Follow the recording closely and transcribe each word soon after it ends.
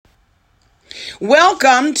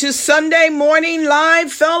Welcome to Sunday Morning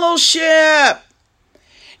Live Fellowship.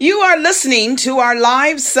 You are listening to our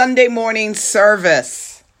live Sunday morning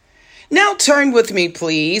service. Now turn with me,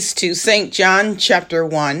 please, to St. John chapter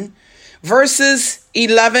 1, verses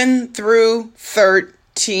 11 through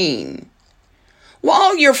 13.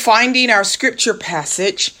 While you're finding our scripture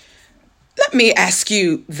passage, let me ask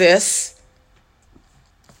you this.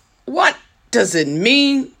 What does it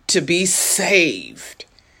mean to be saved?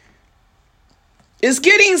 Is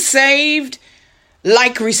getting saved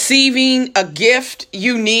like receiving a gift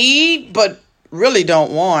you need but really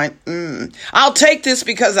don't want? I'll take this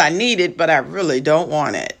because I need it, but I really don't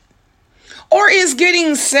want it. Or is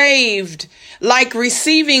getting saved like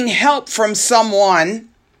receiving help from someone?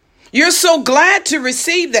 You're so glad to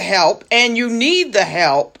receive the help and you need the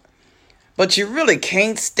help, but you really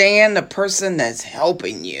can't stand the person that's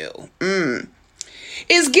helping you.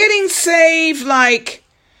 Is getting saved like,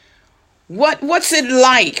 what's it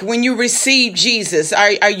like when you receive Jesus?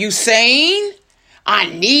 Are you saying, I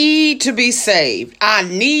need to be saved. I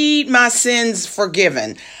need my sins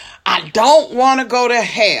forgiven. I don't want to go to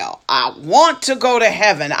hell. I want to go to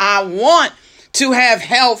heaven. I want to have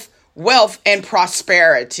health, wealth, and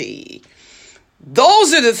prosperity.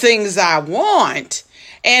 Those are the things I want.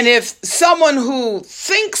 And if someone who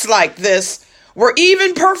thinks like this were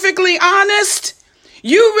even perfectly honest,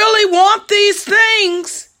 you really want these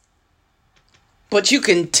things, but you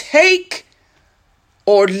can take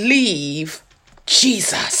or leave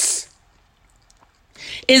Jesus.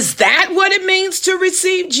 Is that what it means to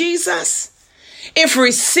receive Jesus? If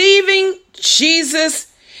receiving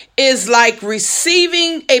Jesus is like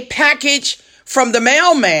receiving a package from the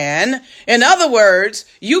mailman, in other words,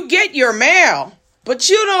 you get your mail, but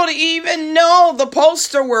you don't even know the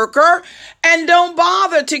postal worker and don't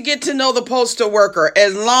bother to get to know the postal worker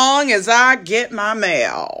as long as I get my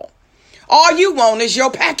mail. All you want is your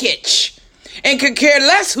package and could care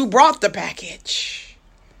less who brought the package.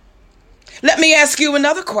 Let me ask you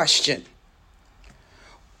another question.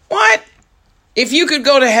 What if you could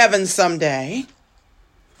go to heaven someday,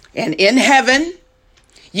 and in heaven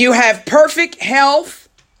you have perfect health,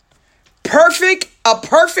 a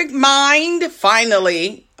perfect mind,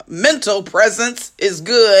 finally, mental presence is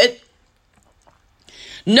good,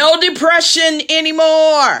 no depression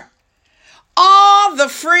anymore, all the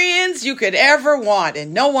friends you could ever want,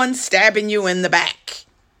 and no one stabbing you in the back,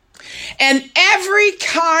 and every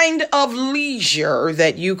kind of leisure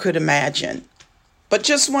that you could imagine. But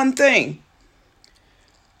just one thing,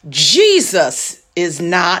 Jesus is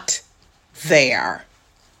not there.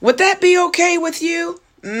 Would that be okay with you?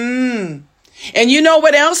 And you know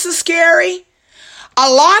what else is scary?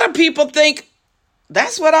 A lot of people think,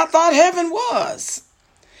 that's what I thought heaven was.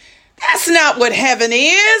 That's not what heaven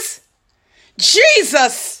is.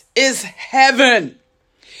 Jesus is heaven.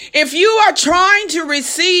 If you are trying to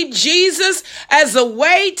receive Jesus as a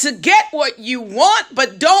way to get what you want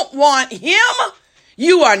but don't want him,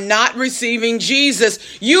 you are not receiving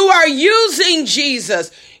Jesus. You are using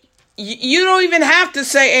Jesus. You don't even have to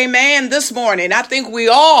say amen this morning. I think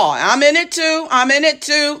I'm in it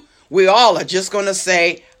too. We all are just going to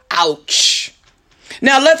say, ouch.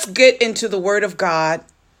 Now let's get into the word of God.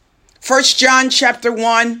 1 John chapter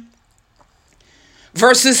 1.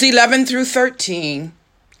 Verses 11 through 13,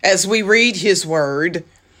 as we read his word,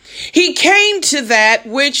 he came to that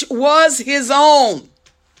which was his own,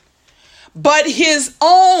 but his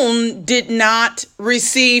own did not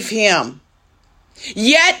receive him.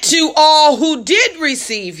 Yet to all who did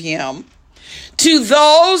receive him, to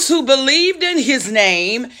those who believed in his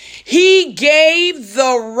name, he gave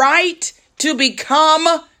the right to become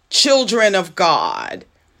children of God.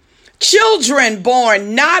 Children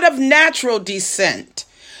born not of natural descent,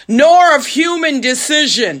 nor of human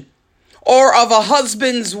decision, or of a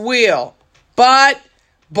husband's will, but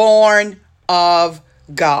born of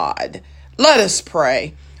God. Let us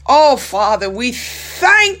pray. Oh, Father, we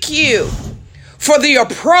thank you for the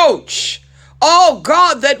approach, oh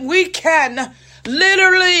God, that we can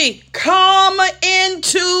literally come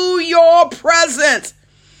into your presence.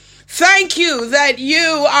 Thank you that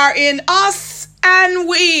you are in us and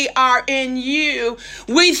we are in you.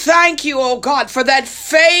 We thank you, oh God, for that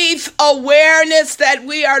faith awareness that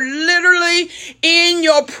we are literally in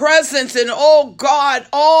your presence. And oh God,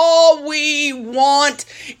 all we want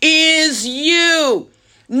is you.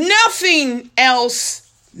 Nothing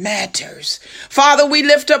else matters. Father, we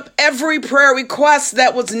lift up every prayer request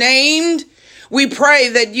that was named. We pray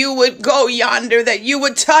that you would go yonder, that you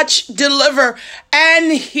would touch, deliver,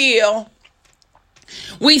 and heal.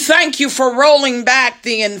 We thank you for rolling back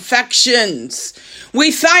the infections.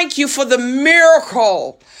 We thank you for the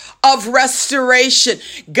miracle of restoration.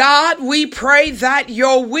 God, we pray that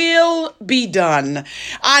your will be done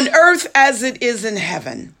on earth as it is in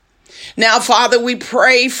heaven. Now, Father, we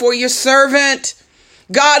pray for your servant.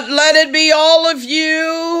 God, let it be all of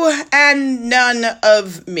you and none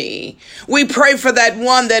of me. We pray for that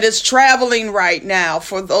one that is traveling right now,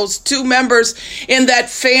 for those two members in that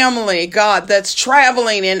family, God, that's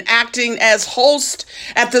traveling and acting as host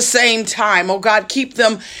at the same time. Oh, God, keep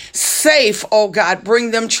them safe. Oh, God,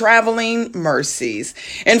 bring them traveling mercies.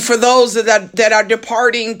 And for those that are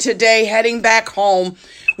departing today, heading back home,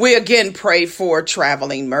 we again pray for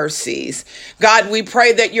traveling mercies. God, we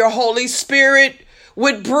pray that your Holy Spirit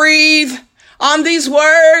would breathe on these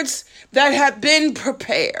words that have been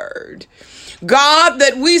prepared. God,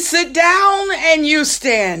 that we sit down and you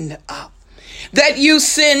stand up, that you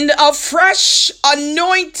send a fresh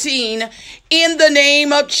anointing in the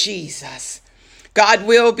name of Jesus. God,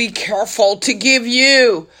 will be careful to give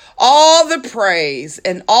you all the praise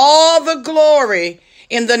and all the glory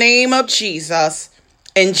in the name of Jesus.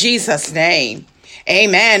 In Jesus' name,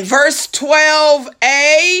 amen. Verse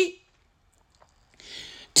 12a.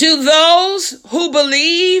 To those who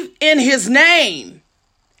believe in his name,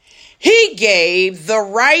 he gave the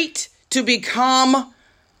right to become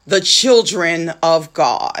the children of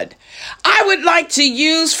God. I would like to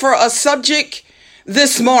use for a subject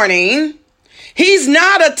this morning, he's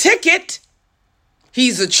not a ticket,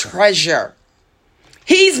 he's a treasure.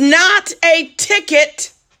 He's not a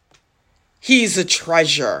ticket, he's a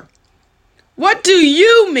treasure. What do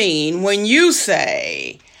you mean when you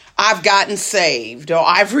say, I've gotten saved, or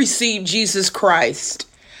I've received Jesus Christ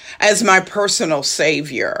as my personal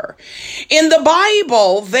Savior? In the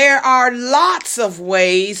Bible, there are lots of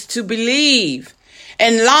ways to believe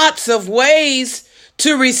and lots of ways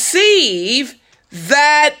to receive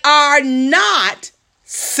that are not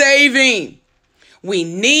saving. We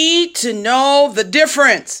need to know the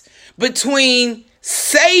difference between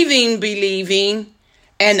saving believing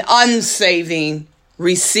and unsaving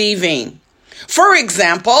receiving. For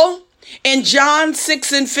example, in John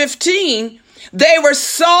 6:15, they were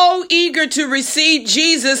so eager to receive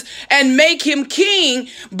Jesus and make him king,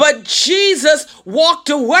 but Jesus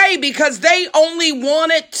walked away because they only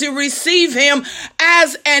wanted to receive him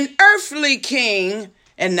as an earthly king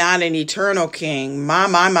and not an eternal king.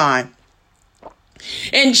 My.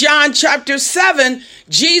 In John chapter 7,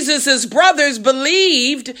 Jesus' brothers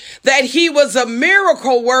believed that he was a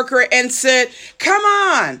miracle worker and said, come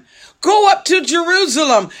on, go up to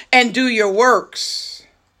Jerusalem and do your works.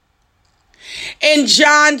 In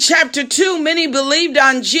John chapter 2, many believed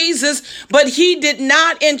on Jesus, but he did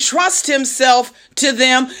not entrust himself to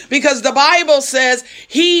them because the Bible says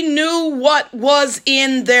he knew what was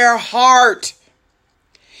in their heart.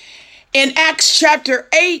 In Acts chapter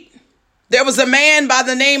 8, there was a man by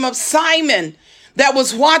the name of Simon that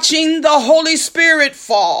was watching the Holy Spirit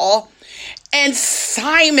fall. And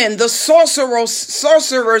Simon, the sorcerer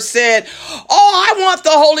said, oh, I want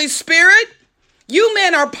the Holy Spirit. You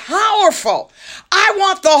men are powerful. I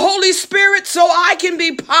want the Holy Spirit so I can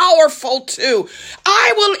be powerful too.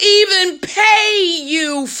 I will even pay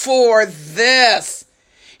you for this.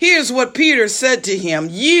 Here's what Peter said to him.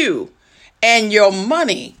 You and your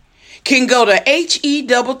money can go to H-E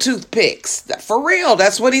double toothpicks. For real,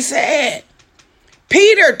 that's what he said.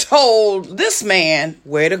 Peter told this man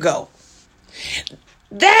where to go.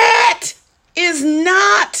 That is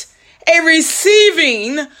not a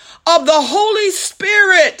receiving of the Holy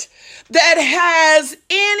Spirit that has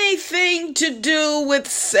anything to do with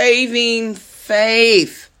saving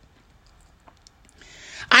faith.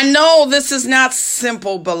 I know this is not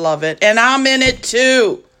simple, beloved, and I'm in it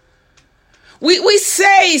too. We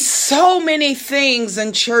say so many things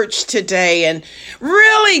in church today and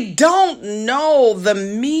really don't know the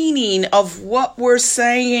meaning of what we're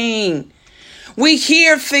saying. We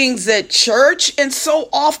hear things at church, and so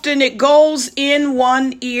often it goes in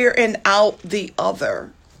one ear and out the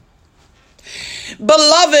other.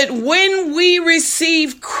 Beloved, when we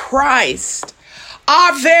receive Christ,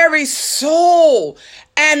 our very soul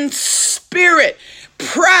and spirit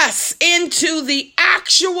press into the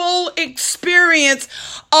actual experience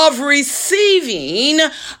of receiving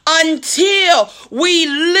until we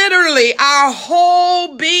literally, our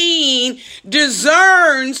whole being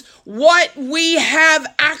discerns what we have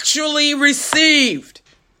actually received.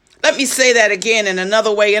 Let me say that again in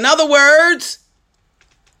another way. In other words,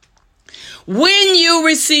 when you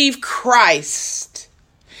receive Christ,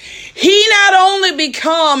 he not only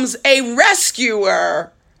becomes a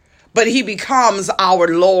rescuer, but he becomes our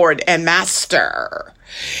Lord and Master.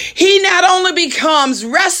 He not only becomes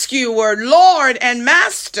rescuer, Lord, and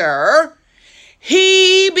Master,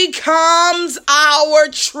 he becomes becomes our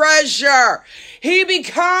treasure. He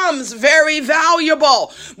becomes very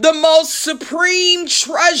valuable, the most supreme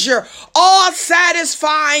treasure,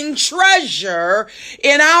 all-satisfying treasure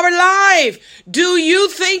in our life. Do you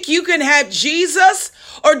think you can have Jesus?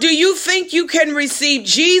 Or do you think you can receive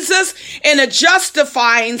Jesus in a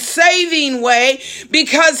justifying, saving way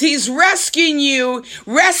because he's rescuing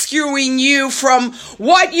you from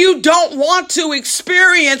what you don't want to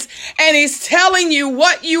experience, and he's telling you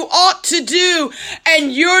what you ought to do,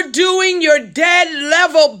 and you're doing your dead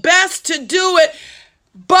level best to do it,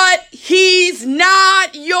 but he's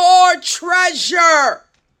not your treasure?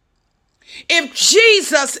 If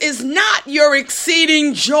Jesus is not your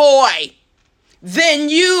exceeding joy, then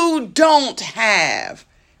you don't have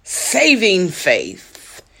saving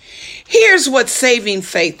faith. Here's what saving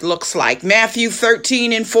faith looks like. Matthew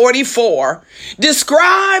 13:44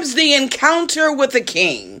 describes the encounter with the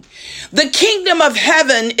king. The kingdom of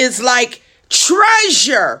heaven is like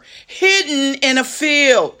treasure hidden in a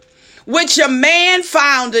field, which a man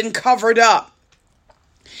found and covered up.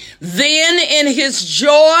 Then in his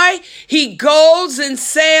joy, he goes and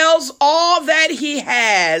sells all that he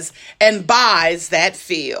has and buys that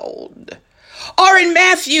field. Or in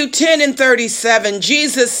Matthew 10:37,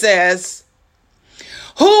 Jesus says,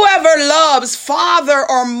 whoever loves father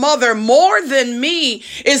or mother more than me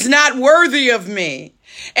is not worthy of me.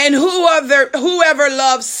 And whoever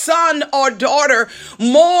loves son or daughter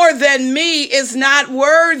more than me is not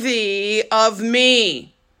worthy of me.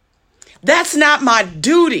 That's not my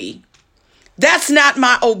duty. That's not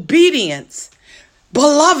my obedience.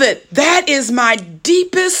 Beloved, that is my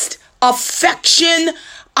deepest affection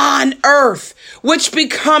on earth, which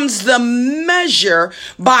becomes the measure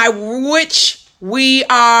by which we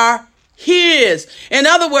are his. In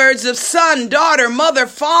other words, if son, daughter, mother,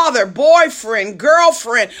 father, boyfriend,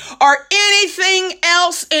 girlfriend, or anything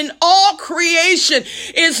else in all creation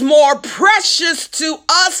is more precious to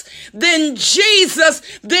us than Jesus,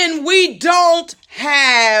 then we don't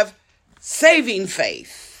have saving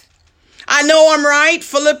faith. I know I'm right.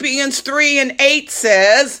 Philippians 3:8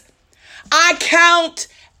 says, I count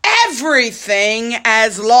everything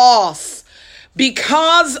as loss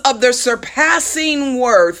because of the surpassing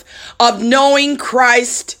worth of knowing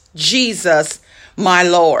Christ Jesus, my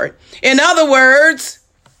Lord. In other words,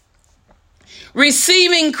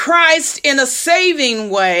 receiving Christ in a saving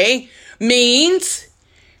way means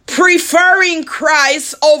preferring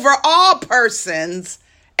Christ over all persons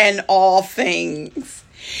and all things.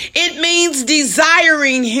 It means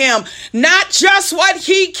desiring him, not just what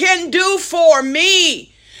he can do for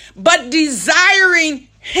me, but desiring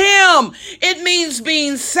him. It means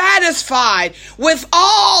being satisfied with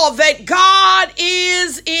all that God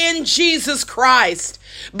is in Jesus Christ.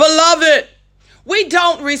 Beloved, we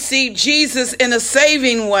don't receive Jesus in a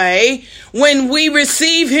saving way when we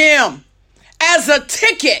receive him as a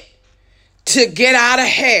ticket to get out of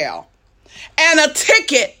hell and a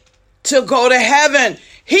ticket to go to heaven.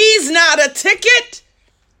 He's not a ticket.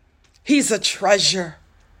 He's a treasure.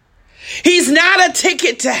 He's not a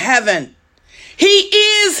ticket to heaven. He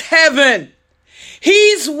is heaven.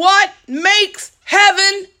 He's what makes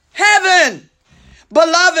heaven heaven.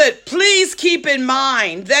 Beloved, please keep in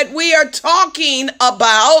mind that we are talking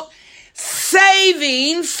about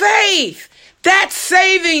saving faith. That's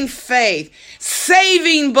saving faith,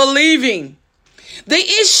 saving believing. The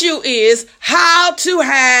issue is how to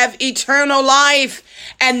have eternal life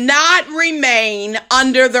and not remain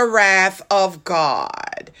under the wrath of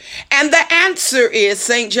God. And the answer is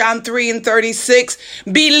St. John 3:36,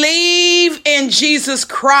 believe in Jesus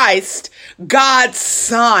Christ, God's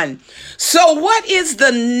Son. So what is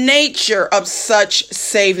the nature of such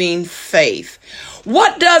saving faith?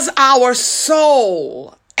 What does our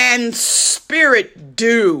soul and spirit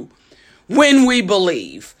do when we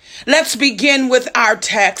believe? Let's begin with our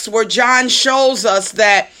text where John shows us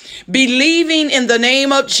that believing in the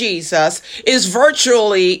name of Jesus is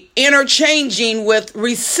virtually interchanging with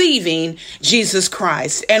receiving Jesus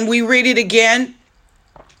Christ. And we read it again.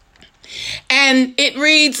 And it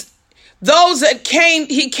reads,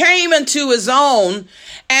 he came into his own,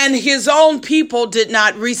 and his own people did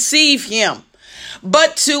not receive him.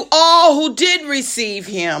 But to all who did receive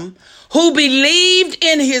him, who believed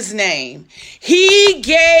in his name, he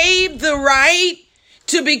gave the right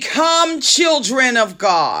to become children of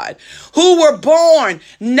God, who were born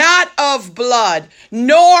not of blood,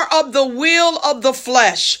 nor of the will of the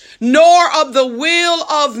flesh, nor of the will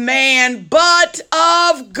of man, but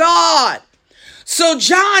of God. So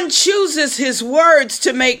John chooses his words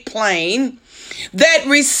to make plain that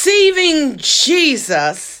receiving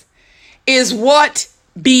Jesus is what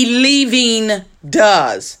believing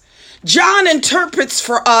does. John interprets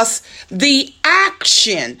for us the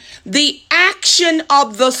action. The action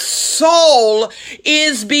of the soul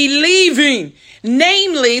is believing.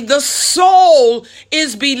 Namely, the soul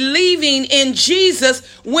is believing in Jesus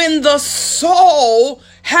when the soul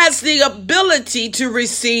has the ability to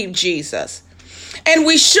receive Jesus. And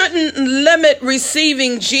we shouldn't limit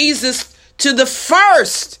receiving Jesus to the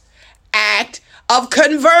first act of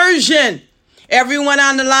conversion. Everyone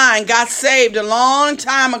on the line got saved a long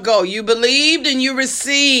time ago. You believed and you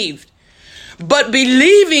received. But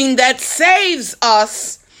believing that saves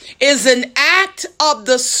us is an act of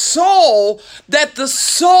the soul that the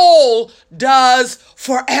soul does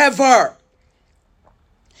forever.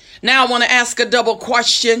 Now I want to ask a double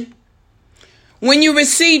question. When you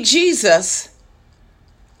receive Jesus,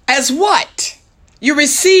 as what? You're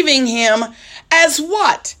receiving him as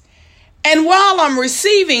what? And while I'm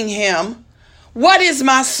receiving him, what is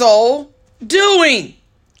my soul doing?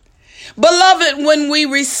 Beloved, when we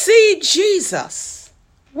receive Jesus,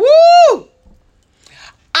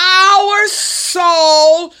 our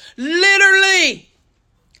soul literally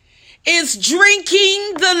is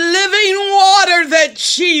drinking the living water that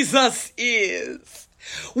Jesus is.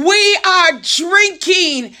 We are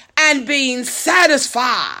drinking and being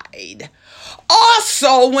satisfied.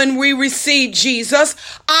 Also, when we receive Jesus,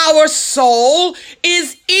 our soul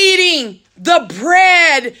is eating the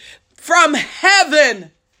bread from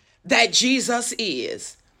heaven that Jesus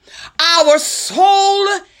is. Our soul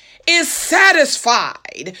is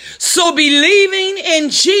satisfied. So believing in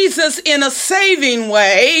Jesus in a saving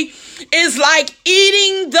way is like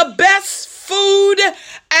eating the best food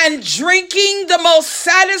and drinking the most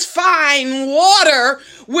satisfying water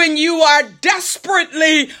when you are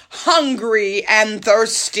desperately hungry and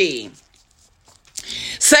thirsty.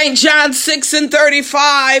 St. John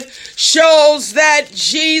 6:35 shows that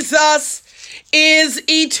Jesus is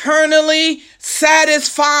eternally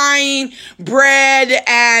satisfying bread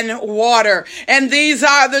and water. And these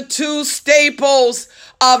are the two staples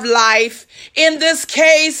of life. In this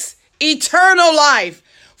case, eternal life,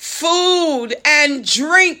 food and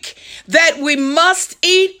drink that we must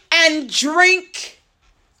eat and drink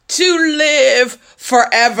to live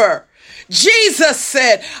forever. Jesus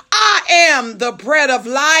said, I am the bread of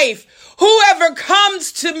life. Whoever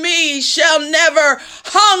comes to me shall never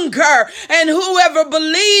hunger, and whoever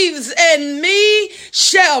believes in me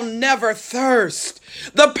shall never thirst.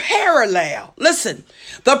 The parallel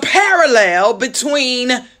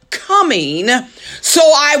between coming so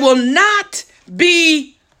I will not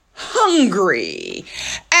be hungry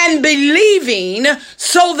and believing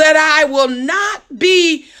so that I will not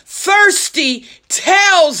be thirsty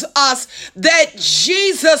tells us that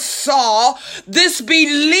Jesus saw this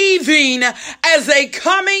believing as a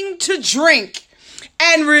coming to drink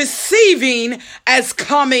and receiving as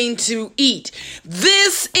coming to eat.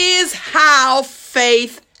 This is how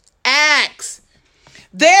faith acts.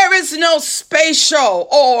 There is no spatial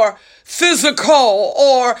or physical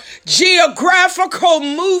or geographical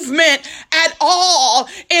movement at all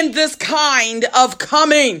in this kind of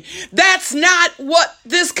coming. That's not what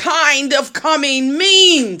this kind of coming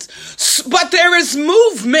means. But there is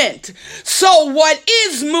movement. So what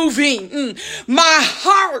is moving? My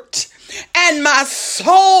heart and my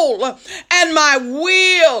soul and my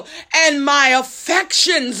will and my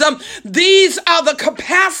affections. These are the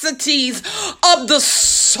capacities of the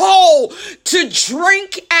soul to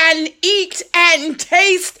drink and eat and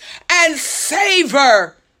taste and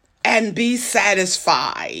savor and be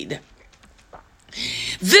satisfied.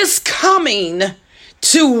 This coming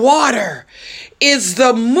to water is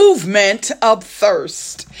the movement of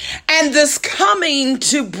thirst. And this coming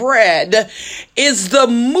to bread is the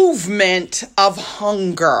movement of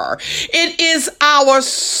hunger. It is our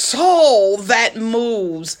soul that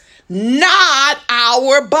moves, not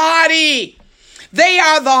our body. They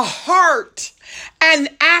are the heart and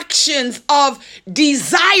actions of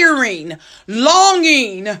desiring,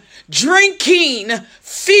 longing, drinking,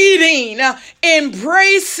 feeding,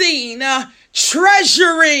 embracing,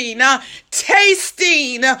 treasuring,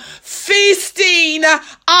 tasting, feasting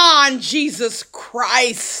on Jesus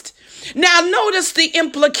Christ. Now notice the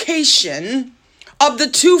implication of the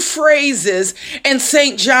two phrases in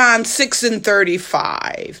St. John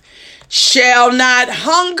 6:35. Shall not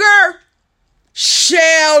hunger,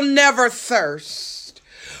 shall never thirst.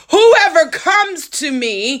 Whoever comes to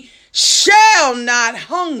me shall not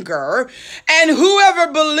hunger, and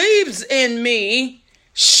whoever believes in me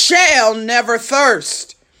shall never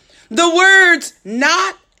thirst. The words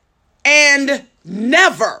not and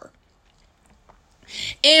never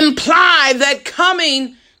imply that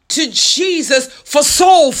coming to Jesus for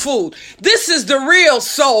soul food. This is the real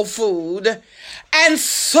soul food and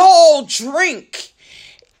soul drink,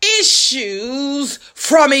 issues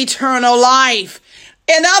from eternal life.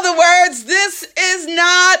 In other words, this is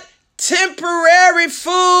not temporary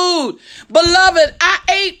food. Beloved, I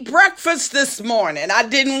ate breakfast this morning. I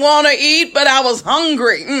didn't want to eat, but I was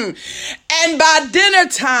hungry. And by dinner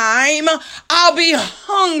time, I'll be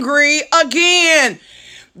hungry again.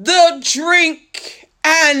 The drink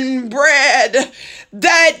and bread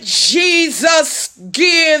that Jesus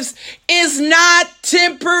gives is not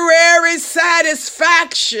temporary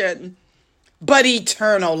satisfaction, but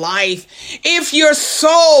eternal life. If your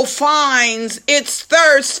soul finds its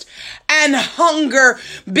thirst and hunger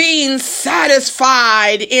being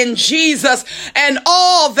satisfied in Jesus and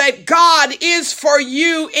all that God is for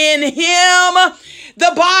you in Him,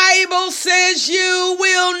 the Bible says you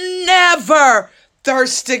will never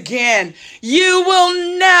thirst again. You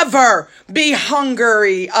will never be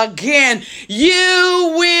hungry again.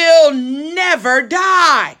 You will never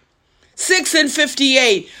die.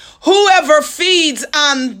 6:58. Whoever feeds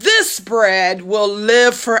on this bread will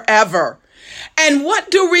live forever. And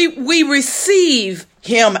what do we receive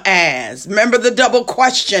him as? Remember the double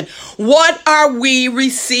question. What are we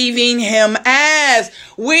receiving him as?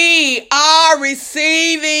 We are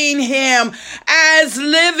receiving him as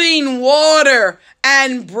living water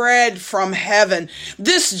and bread from heaven.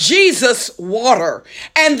 This Jesus water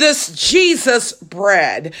and this Jesus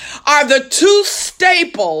bread are the two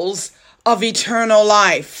staples of eternal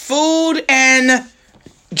life, food and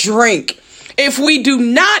drink. If we do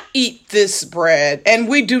not eat this bread and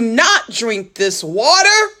we do not drink this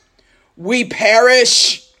water, we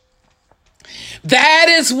perish. That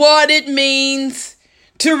is what it means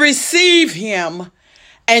to receive him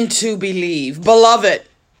and to believe. Beloved,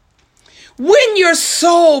 when your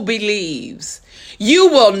soul believes, you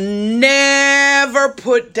will never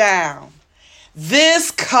put down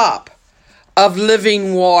this cup of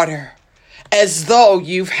living water as though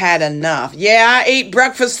you've had enough. Yeah, I ate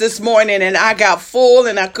breakfast this morning and I got full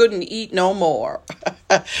and I couldn't eat no more.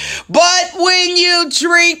 But when you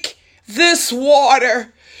drink this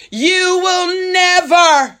water, you will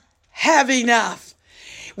never have enough.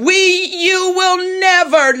 You will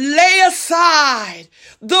never lay aside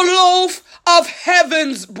the loaf of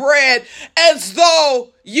heaven's bread as though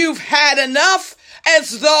you've had enough,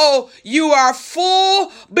 as though you are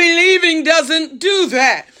full. Believing doesn't do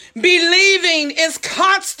that. Believing is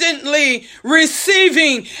constantly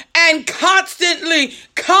receiving and constantly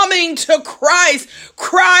coming to Christ.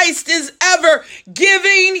 Christ is ever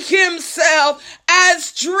giving himself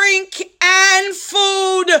as drink and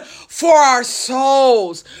food for our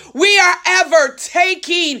souls. We are ever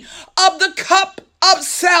taking of the cup of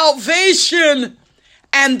salvation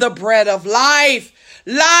and the bread of life.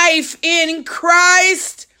 Life in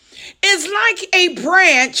Christ is like a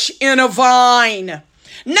branch in a vine.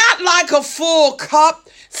 Not like a full cup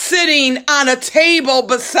sitting on a table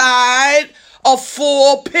beside a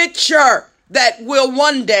full pitcher that will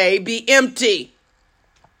one day be empty.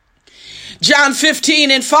 John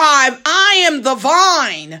 15:5, I am the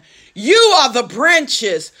vine, you are the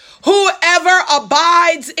branches. Whoever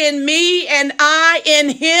abides in me and I in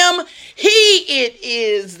him, he it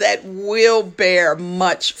is that will bear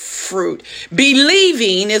much fruit.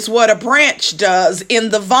 Believing is what a branch does in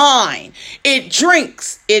the vine. It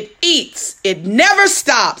drinks, it eats, it never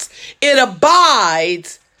stops, it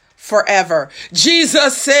abides forever.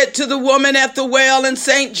 Jesus said to the woman at the well in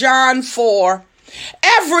St. John 4,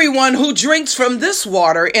 everyone who drinks from this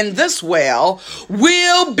water in this well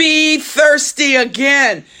will be thirsty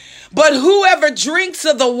again. But whoever drinks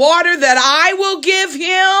of the water that I will give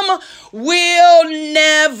him will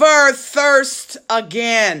never thirst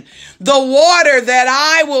again. The water that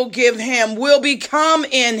I will give him will become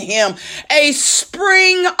in him a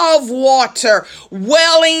spring of water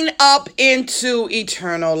welling up into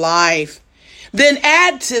eternal life. Then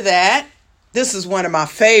add to that, this is one of my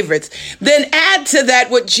favorites. Then add to that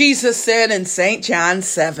what Jesus said in St. John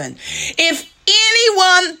 7. If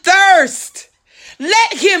anyone thirsts,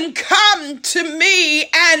 let him come to me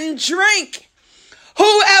and drink.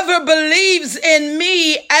 Whoever believes in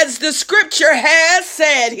me, as the scripture has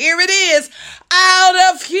said, here it is,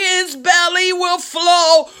 out of his belly will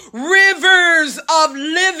flow rivers of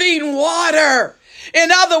living water.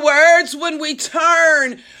 In other words, when we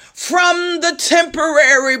turn from the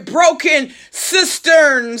temporary broken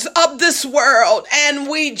cisterns of this world and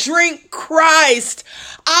we drink Christ,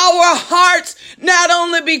 our hearts not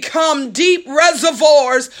only become deep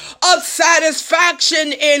reservoirs of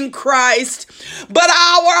satisfaction in Christ, but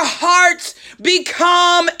our hearts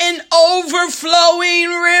become an overflowing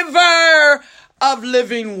river of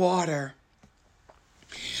living water.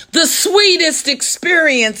 The sweetest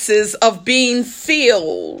experiences of being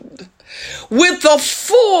filled with the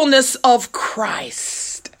fullness of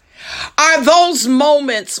Christ are those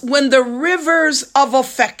moments when the rivers of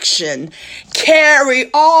affection carry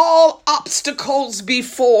all obstacles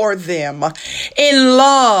before them in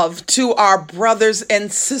love to our brothers and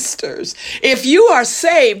sisters. If you are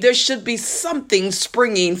saved, there should be something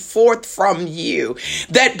springing forth from you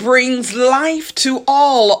that brings life to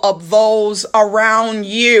all of those around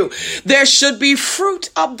you. There should be fruit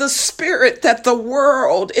of the Spirit that the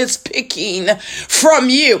world is picking from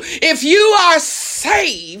you. If you are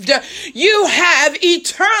saved, you have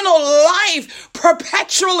eternal life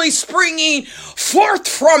perpetually springing forth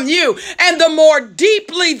from you. And the more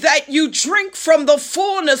deeply that you drink from the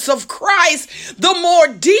fullness of Christ, the more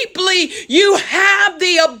deeply you have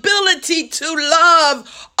the ability to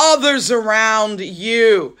love others around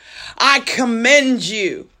you. I commend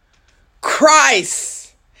you,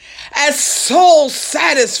 Christ, as soul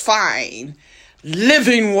satisfying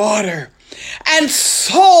living water and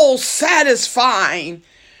soul satisfying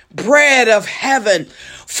bread of heaven,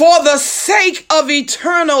 for the sake of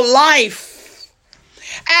eternal life,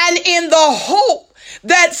 and in the hope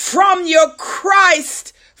that from your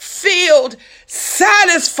Christ-filled,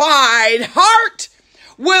 satisfied heart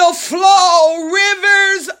will flow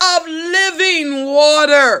rivers of living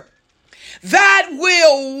water that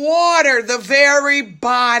will water the very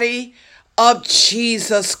body of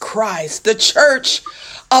Jesus Christ, the church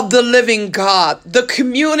of the living God, the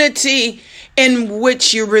community in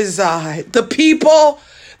which you reside, the people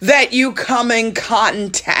that you come in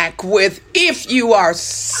contact with. If you are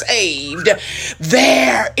saved,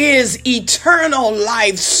 there is eternal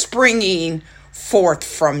life springing forth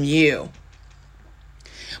from you.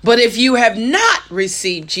 But if you have not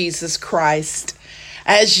received Jesus Christ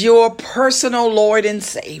as your personal Lord and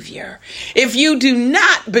Savior, if you do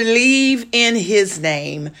not believe in his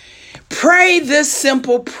name, pray this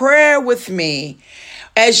simple prayer with me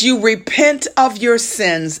as you repent of your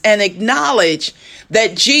sins and acknowledge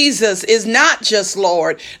that Jesus is not just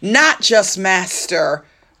Lord, not just Master,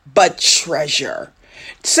 but treasure.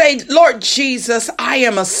 Say, Lord Jesus, I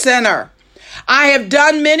am a sinner. I have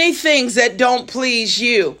done many things that don't please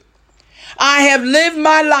you. I have lived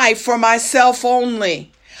my life for myself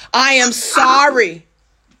only. I am sorry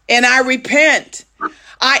and I repent.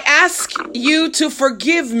 I ask you to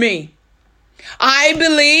forgive me. I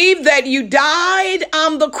believe that you died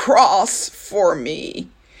on the cross for me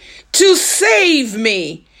to save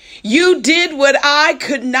me. You did what I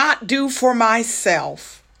could not do for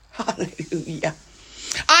myself. Hallelujah.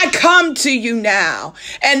 I come to you now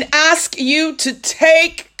and ask you to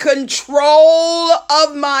take control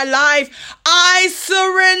of my life. I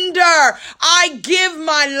surrender. I give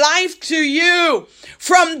my life to you.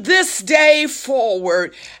 From this day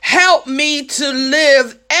forward, help me to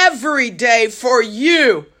live every day for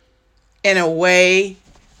you in a way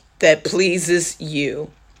that pleases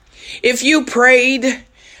you. If you prayed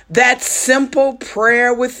that simple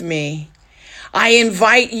prayer with me, I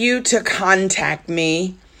invite you to contact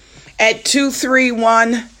me at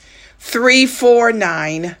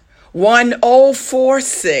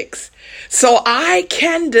 231-349-1046 so I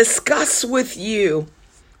can discuss with you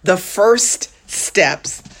the first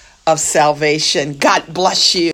steps of salvation. God bless you.